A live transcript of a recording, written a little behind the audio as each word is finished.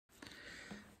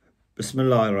بسم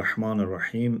الله الرحمن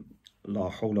الرحيم لا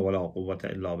حول ولا قوة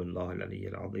إلا بالله العلي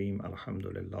العظيم الحمد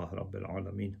لله رب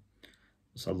العالمين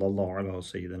صلى الله على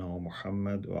سيدنا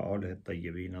محمد وآله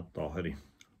الطيبين الطاهرين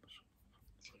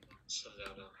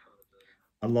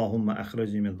اللهم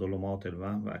أخرجني من ظلمات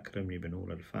الوهم وأكرمني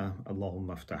بنور الفهم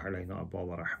اللهم افتح علينا أبواب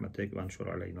رحمتك وانشر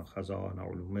علينا خزائن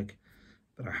علومك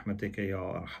برحمتك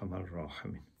يا أرحم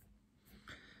الراحمين.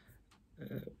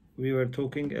 We were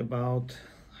talking about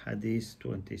Hadith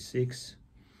 26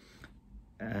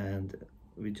 and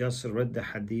we just read the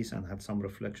Hadith and had some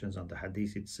reflections on the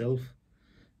Hadith itself.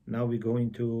 Now we go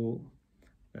into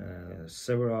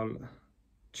several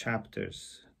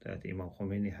chapters that Imam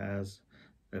Khomeini has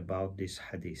about this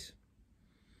Hadith.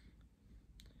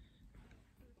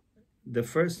 The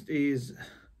first is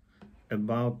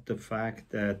about the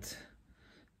fact that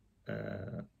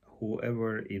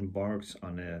whoever embarks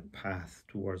on a path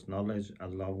towards knowledge,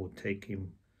 Allah will take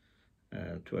him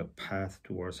to a path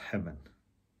towards heaven.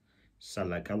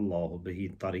 سَلَكَ اللَّهُ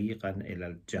بِهِ طَرِيقًا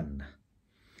إِلَى الْجَنَّةِ.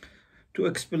 To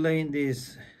explain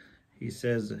this, he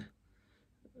says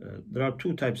there are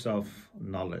two types of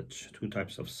knowledge, two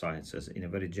types of sciences in a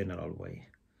very general way.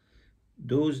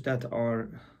 Those that are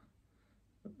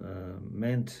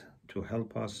meant to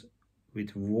help us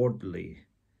with worldly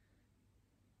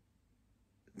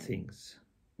things,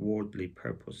 worldly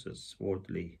purposes,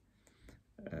 worldly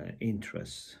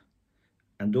interests,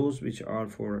 and those which are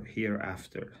for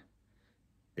hereafter.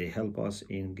 They help us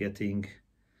in getting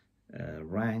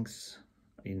ranks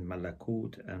in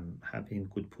Malakut and having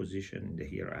good position in the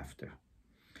hereafter.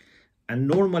 And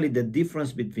normally the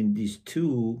difference between these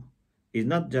two is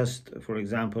not just, for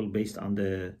example, based on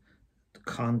the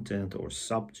content or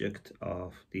subject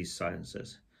of these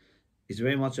sciences. It's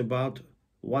very much about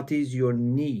what is your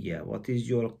niyyah, what is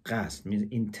your qasd,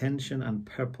 means intention and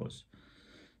purpose.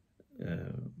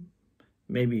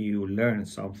 Maybe you learn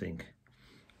something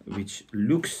which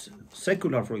looks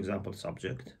secular, for example,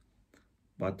 subject,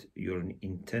 but your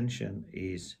intention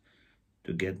is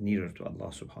to get nearer to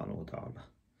Allah subhanahu wa ta'ala.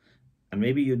 And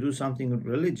maybe you do something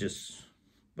religious,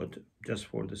 but just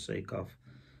for the sake of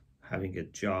having a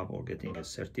job or getting a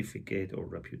certificate or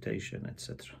reputation,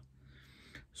 etc.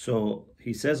 So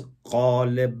he says,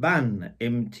 غالباً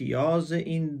امتیاز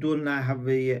این دو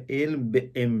نحوه علم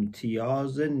به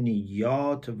امتیاز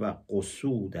نیات و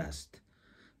قصود است.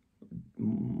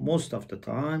 Most of the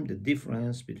time, the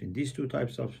difference between these two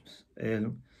types of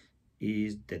ilm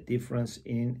is the difference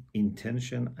in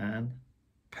intention and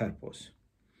purpose.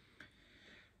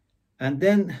 And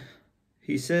then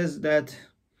he says that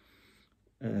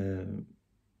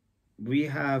we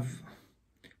have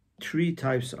three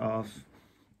types of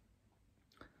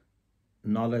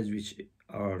knowledge which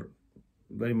are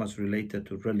very much related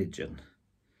to religion.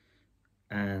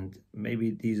 And maybe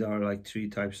these are like three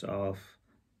types of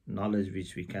knowledge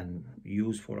which we can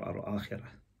use for our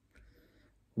akhirah.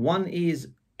 One is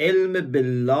ilm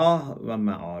billah wa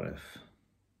ma'arif,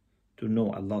 to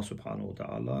know Allah subhanahu wa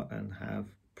ta'ala and have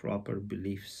proper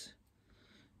beliefs.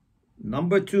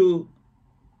 Number two,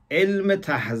 ilm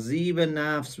tahzib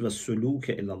nafs wa suluk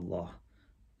ila Allah,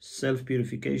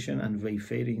 self-purification and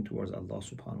wayfaring towards Allah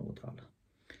subhanahu wa ta'ala.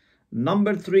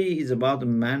 Number three is about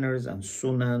manners and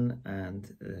sunan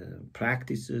and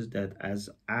practices that as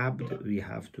abd we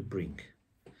have to bring.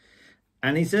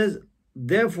 And he says,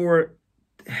 therefore,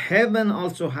 heaven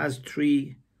also has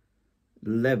three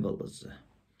levels.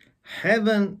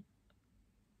 Heaven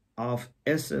of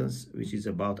essence, which is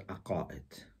about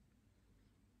aqa'id.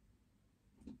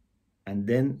 And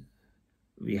then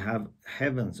we have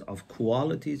heavens of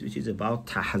qualities, which is about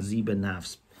tahzib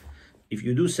nafs. If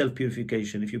you do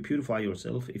self-purification, if you purify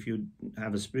yourself, if you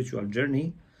have a spiritual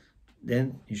journey,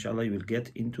 then inshallah you will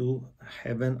get into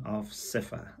heaven of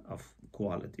sifa, of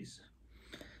qualities.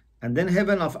 And then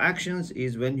heaven of actions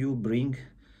is when you bring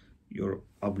your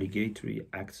obligatory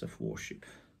acts of worship.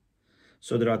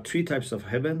 So there are three types of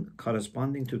heaven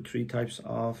corresponding to three types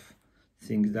of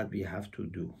things that we have to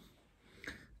do.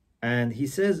 And he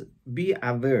says, be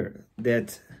aware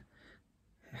that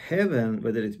heaven,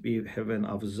 whether it be heaven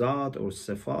of Zat or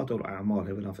Sifat or A'mal,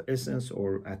 heaven of essence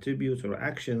or attributes or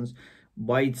actions,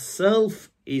 by itself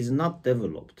is not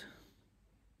developed.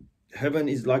 Heaven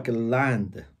is like a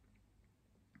land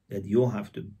that you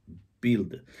have to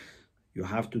build. You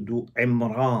have to do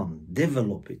imran,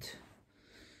 develop it.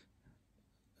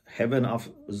 Heaven of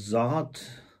Zat,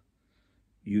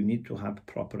 you need to have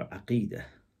proper aqidah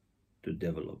to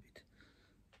develop it.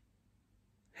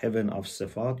 Heaven of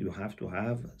Sifat, you have to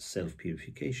have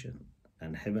self-purification.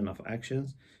 And heaven of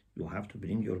actions, you have to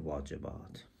bring your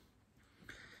wajibat.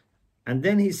 And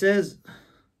then he says,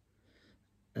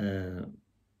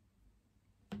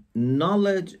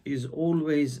 knowledge is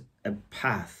always a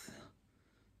path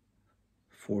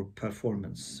for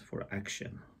performance, for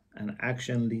action, and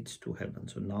action leads to heaven.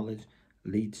 So knowledge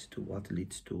leads to what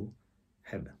leads to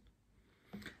heaven.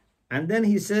 And then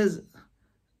he says,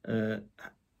 in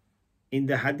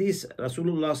the hadith,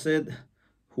 Rasulullah said,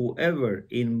 whoever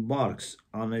embarks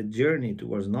on a journey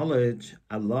towards knowledge,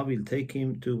 Allah will take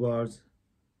him towards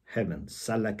heaven.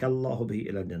 Salakallahu bihi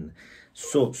ila jannah.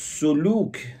 So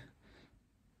suluk,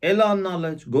 ila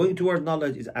knowledge, going towards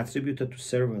knowledge is attributed to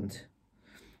servant.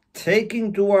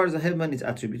 Taking towards heaven is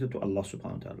attributed to Allah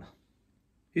subhanahu wa ta'ala.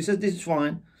 He says this is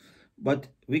fine, but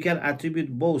we can attribute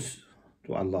both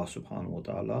to Allah subhanahu wa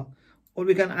ta'ala, or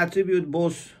we can attribute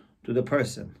both to the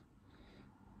person,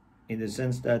 in the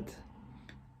sense that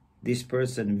this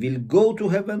person will go to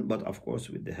heaven, but of course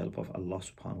with the help of Allah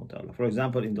subhanahu wa ta'ala. For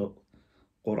example, in the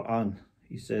Quran,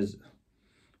 he says,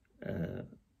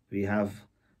 we have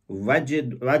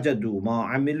wajadu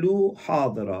ma amilu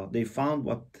hadira. They found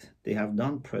what they have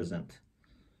done present.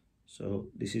 So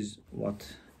this is what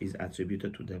is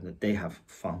attributed to them, that they have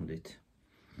found it.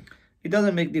 It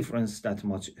doesn't make difference that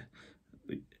much.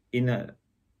 In a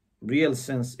real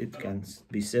sense, it can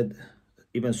be said,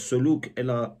 even suluk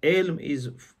ila ilm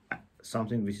is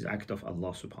something which is act of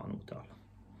Allah subhanahu wa ta'ala.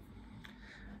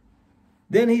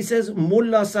 Then he says,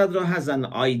 Mullah Sadra has an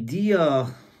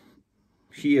idea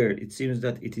here. It seems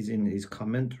that it is in his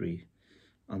commentary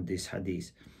on this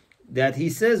hadith, that he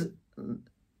says,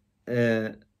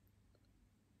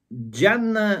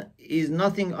 Jannah is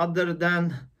nothing other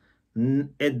than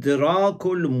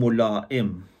idrakul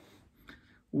mula'im.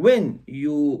 When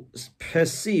you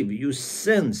perceive, you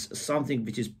sense something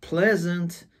which is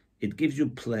pleasant, it gives you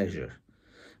pleasure.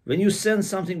 When you sense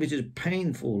something which is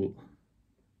painful,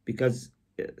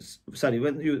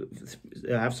 when you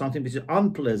have something which is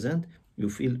unpleasant, you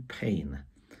feel pain.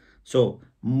 So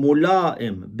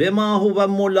mula'im, bima huwa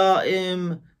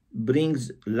mula'im,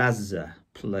 brings lazza,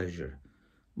 pleasure.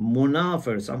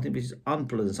 Munafir, something which is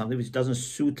unpleasant, something which doesn't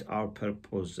suit our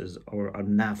purposes or our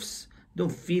nafs,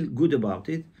 don't feel good about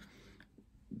it,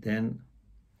 then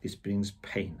this brings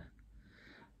pain.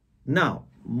 Now,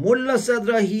 Mullah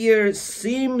Sadra here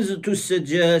seems to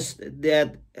suggest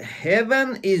that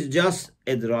heaven is just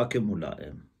idrak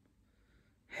mula'im.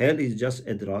 Hell is just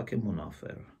idrak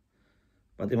munafir.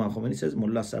 But Imam Khomeini says,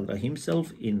 Mullah Sadra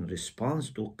himself, in response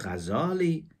to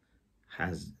Ghazali,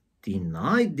 has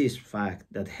denied this fact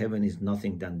that heaven is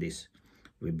nothing than this.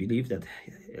 We believe that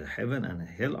heaven and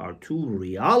hell are two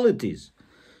realities,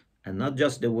 and not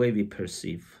just the way we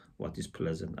perceive what is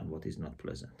pleasant and what is not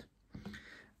pleasant.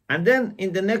 And then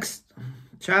in the next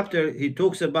chapter, he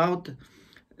talks about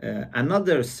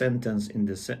another sentence in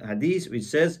the hadith, which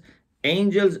says,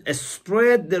 angels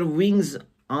spread their wings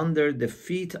under the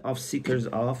feet of seekers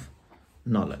of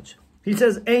knowledge. He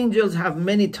says angels have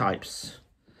many types,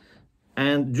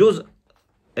 and just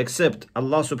except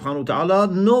Allah subhanahu wa ta'ala,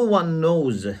 no one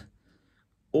knows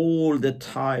all the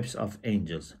types of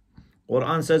angels.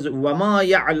 Quran says, وَمَا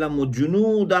يَعْلَمُ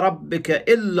جُنُودَ رَبِّكَ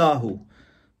إِلَّا هُ.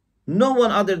 No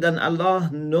one other than Allah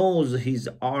knows his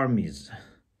armies.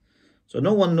 So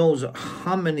no one knows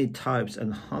how many types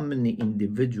and how many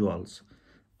individuals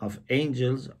of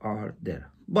angels are there.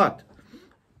 But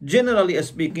generally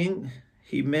speaking,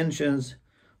 he mentions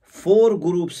 4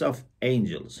 groups of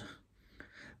angels.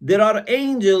 There are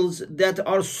angels that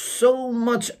are so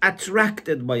much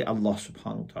attracted by Allah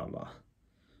subhanahu wa ta'ala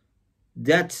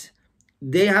that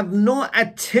they have no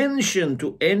attention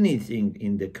to anything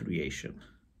in the creation.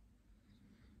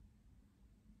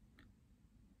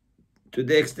 To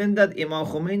the extent that Imam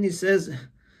Khomeini says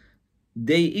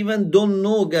they even don't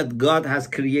know that God has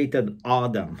created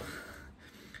Adam.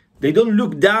 They don't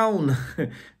look down.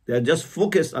 They are just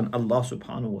focused on Allah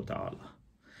subhanahu wa ta'ala.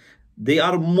 They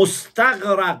are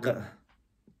mustaghraq,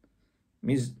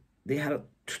 means they are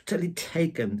totally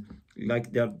taken,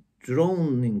 like they are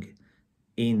drowning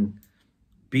in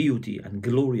beauty and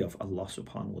glory of Allah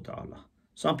subhanahu wa ta'ala.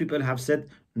 Some people have said,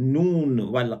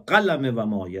 Noon wal qalami wa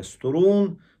ma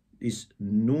yasturun. This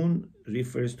noon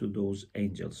refers to those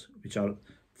angels which are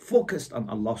focused on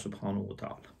Allah subhanahu wa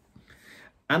ta'ala.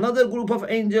 Another group of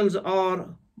angels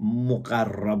are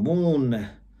muqarrabun.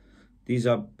 These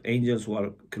are angels who are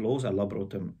close. Allah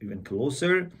brought them even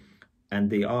closer,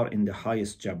 and they are in the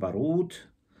highest Jabarut,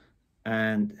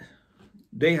 and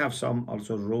they have some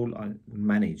also role on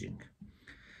managing.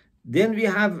 Then we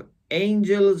have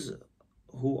angels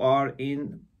who are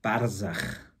in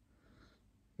Barzakh,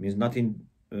 means not in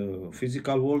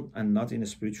physical world and not in a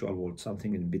spiritual world,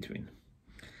 something in between.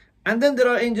 And then there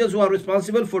are angels who are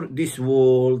responsible for this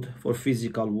world, for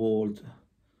physical world.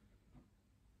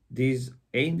 These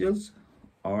angels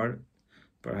are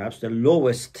perhaps the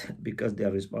lowest because they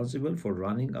are responsible for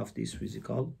running of this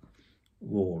physical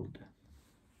world.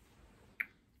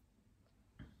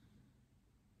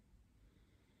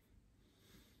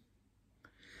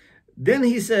 Then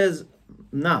he says,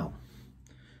 now,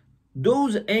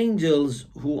 those angels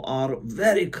who are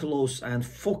very close and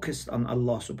focused on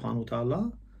Allah subhanahu wa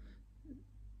ta'ala,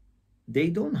 they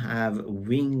don't have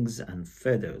wings and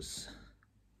feathers.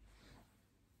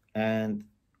 And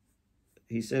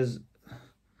he says,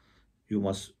 you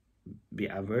must be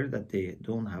aware that they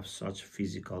don't have such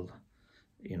physical,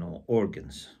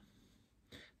 organs.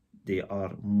 They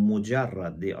are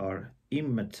mujarrad, they are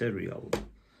immaterial.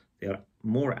 They are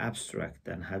more abstract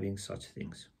than having such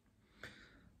things.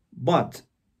 But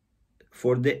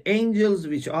for the angels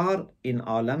which are in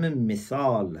alam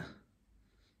mithal,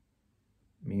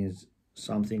 means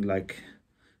something like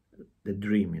the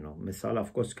dream, Mithal,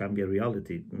 of course, can be a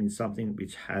reality. It means something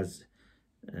which has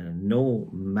no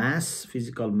mass,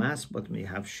 physical mass, but may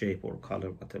have shape or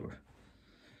color, whatever.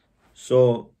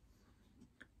 So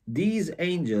these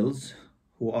angels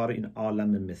who are in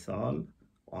alam mithal,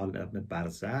 alam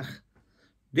barzakh,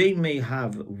 they may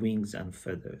have wings and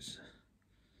feathers.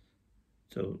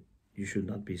 So you should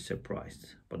not be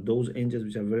surprised. But those angels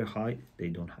which are very high, they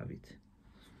don't have it.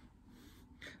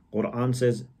 Quran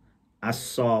says,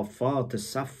 as-safat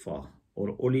saffa,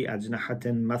 or uli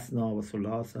ajnahatin mathna wa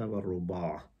thulatha wa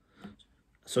ruba'.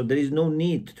 So there is no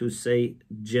need to say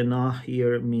janah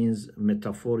here means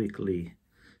metaphorically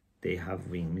they have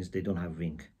wing, means they don't have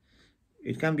wing.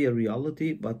 It can be a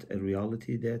reality, but a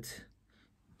reality that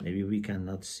maybe we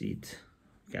cannot see it,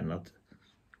 cannot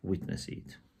witness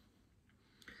it.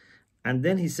 And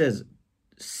then he says,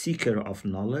 seeker of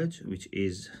knowledge, which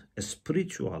is a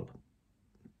spiritual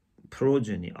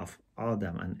progeny of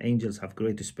Adam, and angels have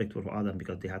great respect for Adam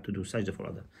because they had to do sajda for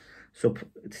Adam. So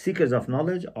seekers of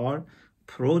knowledge are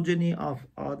progeny of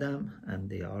Adam, and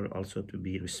they are also to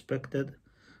be respected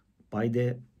by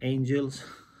the angels,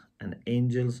 and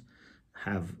angels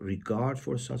have regard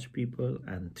for such people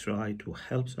and try to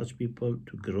help such people,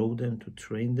 to grow them, to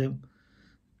train them.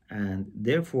 And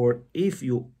therefore, if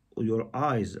your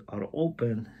eyes are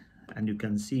open and you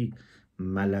can see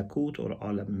malakut or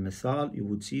alam mithal, you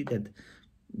would see that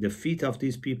the feet of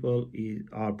these people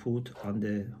are put on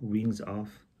the wings of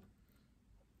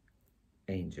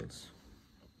angels.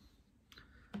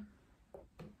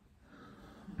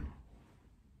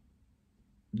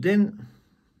 Then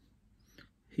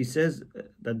he says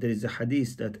that there is a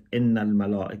hadith that إن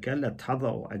الملائكة لا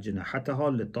تضع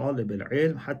أجنحتها لطالب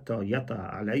العلم حتى يطأ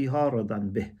عليها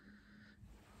رضا به.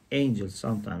 Angels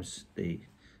sometimes they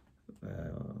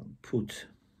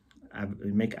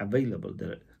make available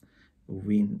the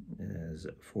wings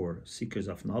for seekers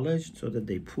of knowledge, so that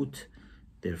they put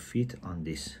their feet on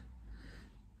this.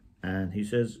 And he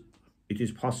says it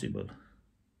is possible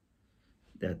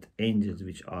that angels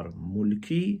which are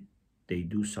mulki, they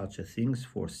do such a things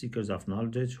for seekers of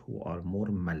knowledge who are more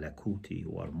malakuti,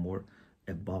 who are more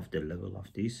above the level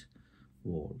of this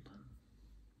world.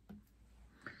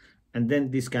 And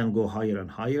then this can go higher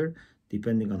and higher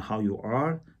depending on how you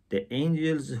are. The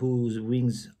angels whose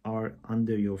wings are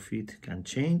under your feet can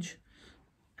change,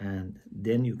 and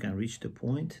then you can reach the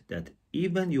point that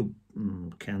even you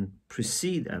can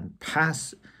precede and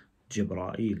pass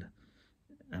Jibreel.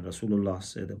 And Rasulullah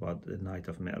said about the night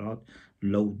of Mi'raj,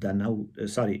 when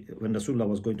Rasulullah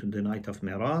was going to the night of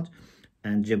Mi'raj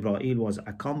and Jibreel was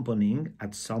accompanying,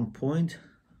 at some point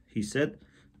he said,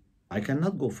 I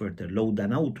cannot go further. لو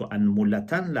دنوت أنملة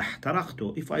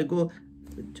لاحترقت. If I go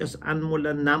just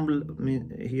أنملة, naml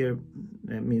here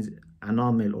means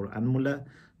anamil or anmula,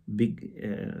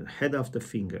 big head of the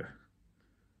finger.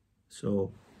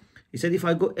 So he said, if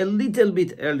I go a little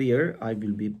bit earlier, I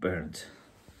will be burnt.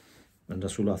 When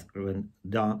Rasulullah,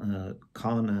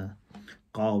 كان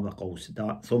قاب قوس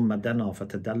ثم دنا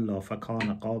فتدلى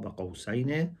فكان قاب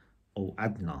قوسين أو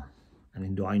أدنى. And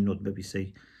in Dua note, baby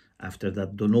say after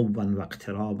that, دنوبا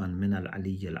واقترابا من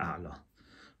العلي الأعلى.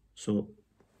 So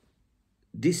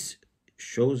this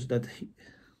shows that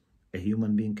a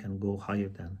human being can go higher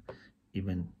than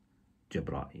even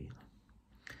Jibreel.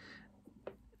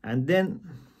 And then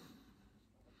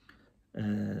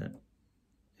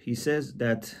he says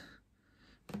that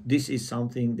this is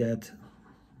something that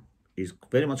is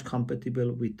very much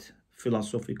compatible with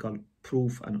philosophical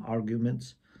proof and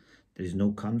arguments. There is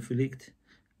no conflict,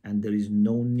 and there is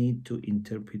no need to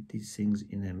interpret these things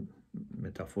in a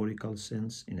metaphorical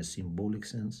sense, in a symbolic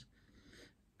sense.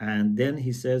 And then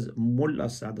he says, Mullah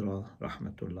Sadra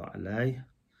Rahmatullah Alayh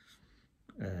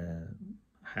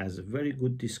has very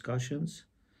good discussions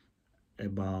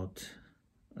about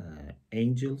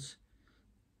angels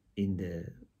in the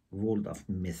world of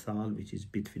mithal, which is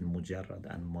between mujarrad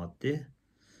and madde,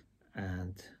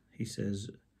 and he says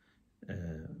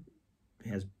he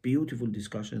has beautiful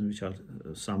discussions which are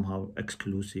somehow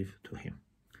exclusive to him.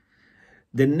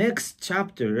 The next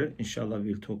chapter, inshallah,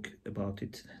 we'll talk about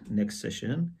it next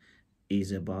session,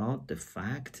 is about the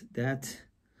fact that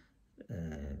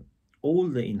all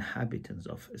the inhabitants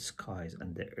of skies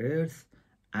and the earth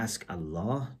ask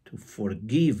Allah to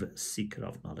forgive seeker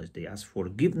of knowledge. They ask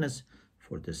forgiveness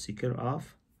for the seeker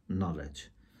of knowledge.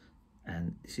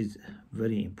 And this is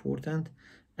very important.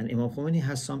 And Imam Khomeini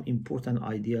has some important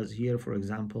ideas here. For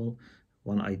example,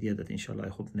 one idea that inshallah I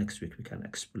hope next week we can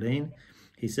explain.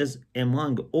 He says,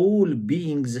 among all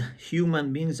beings,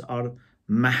 human beings are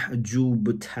mahjub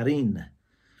tarin.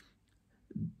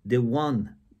 The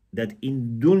one that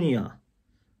in dunya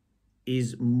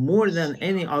is more than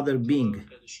any other being.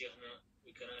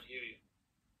 We cannot hear you.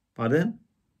 Pardon?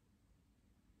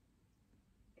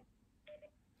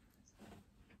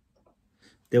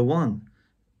 The one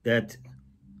that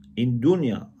in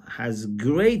dunya has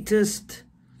greatest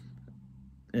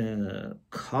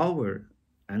cover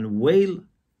and veil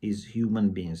is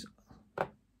human beings.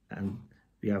 And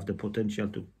we have the potential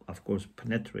to, of course,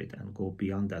 penetrate and go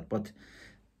beyond that. But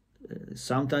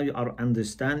sometimes our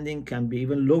understanding can be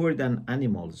even lower than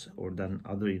animals or than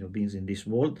other beings in this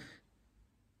world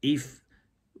if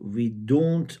we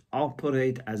don't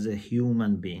operate as a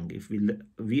human being. If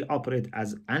we operate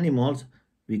as animals,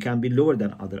 we can be lower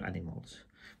than other animals.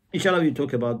 Inshallah, we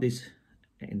talk about this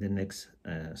in the next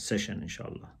session,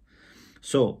 inshallah.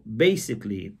 So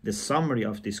basically, the summary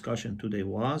of discussion today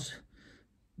was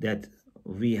that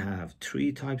we have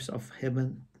 3 types of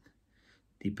heaven,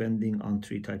 depending on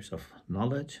 3 types of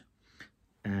knowledge,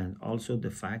 and also the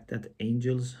fact that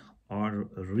angels are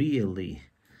really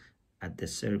at the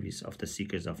service of the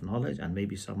seekers of knowledge, and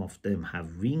maybe some of them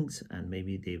have wings, and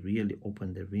maybe they really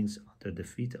open their wings under the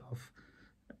feet of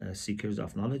seekers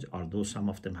of knowledge, although some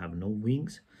of them have no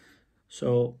wings.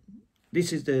 So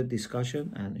this is the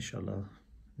discussion, and inshallah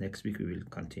next week we will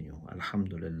continue.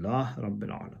 Alhamdulillah Rabbil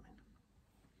Alamin.